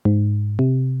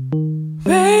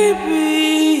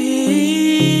baby,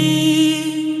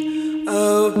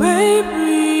 oh baby,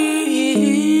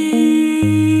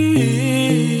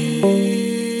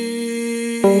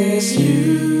 it's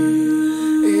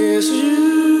you, it's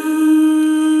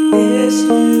you, it's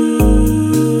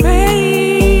you,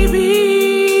 baby.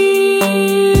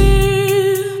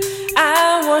 I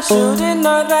want you to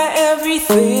know that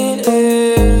everything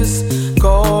is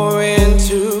going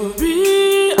to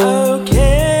be okay.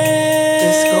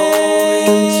 It's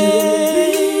going to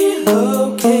be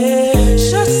okay.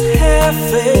 Just have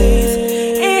faith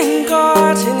in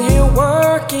God and He'll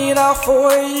work it out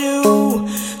for you.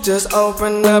 Just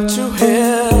open up to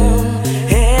Him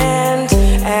and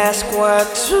ask what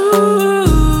to do.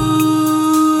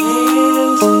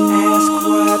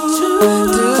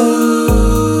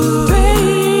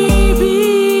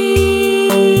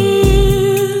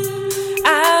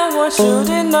 You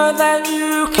to know that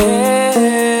you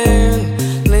can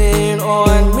lean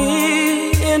on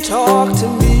me and talk to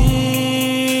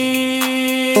me.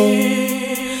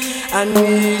 I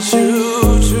need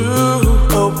you to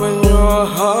open your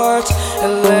heart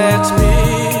and let me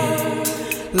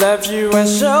love you and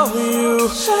show you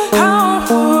how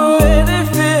good it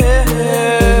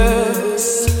feels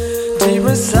deep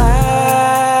inside.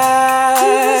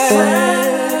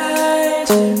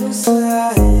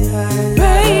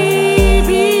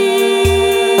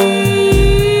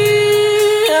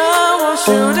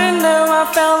 I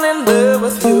fell in love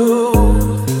with you,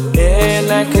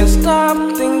 and I can't stop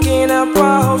thinking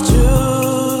about you.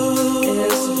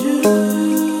 It's you.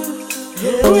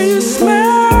 When you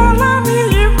smile at me,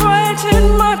 you brighten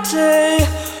my day.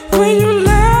 When you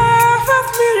laugh at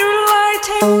me, you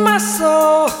lighten my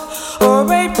soul. Oh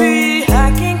baby,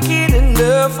 I can't get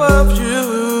enough of you.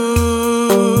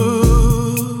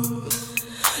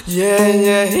 Yeah,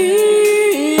 yeah, yeah.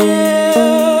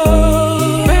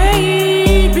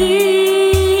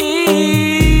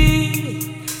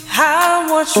 I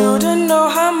want you to know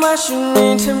how much you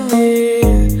mean to me.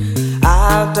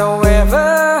 I don't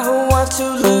ever want to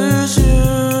lose you.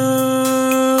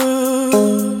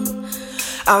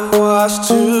 I want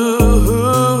to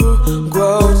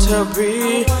grow to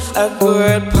be a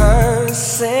good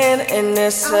person, and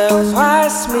it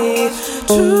surprised me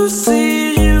to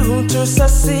see you to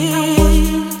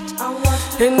succeed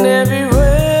in every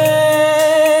way.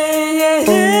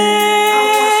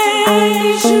 I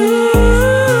need you.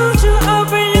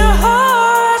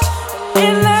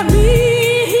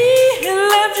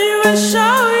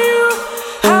 Show you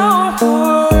how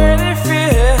good it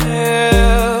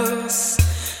feels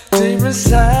deep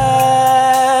inside.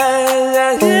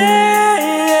 Yeah,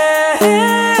 yeah.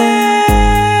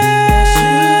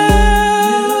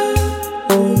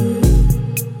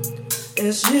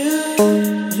 It's you,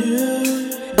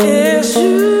 it's you.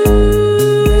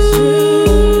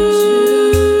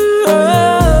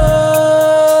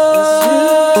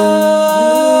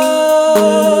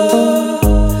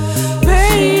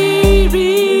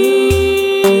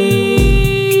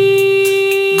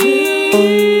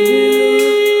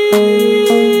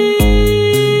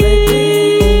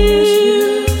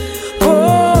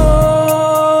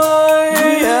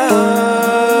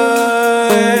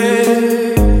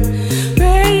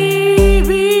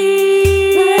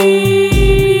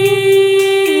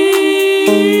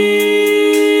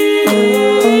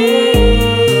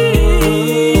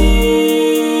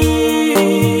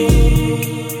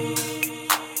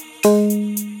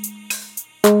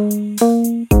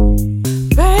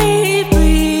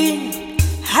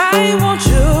 I want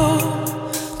you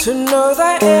to know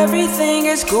that everything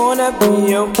is gonna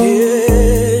be okay.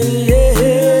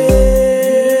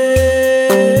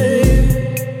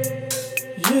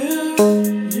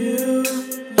 You.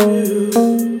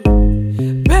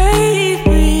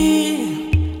 Baby,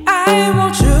 I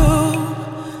want you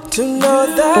to know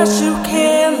that you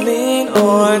can lean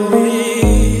on me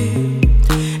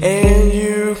and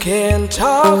you can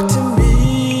talk to me.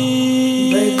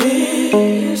 Baby,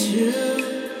 it's you.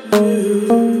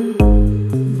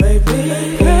 Baby,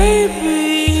 baby,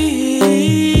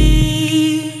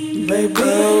 baby,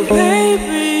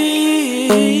 baby.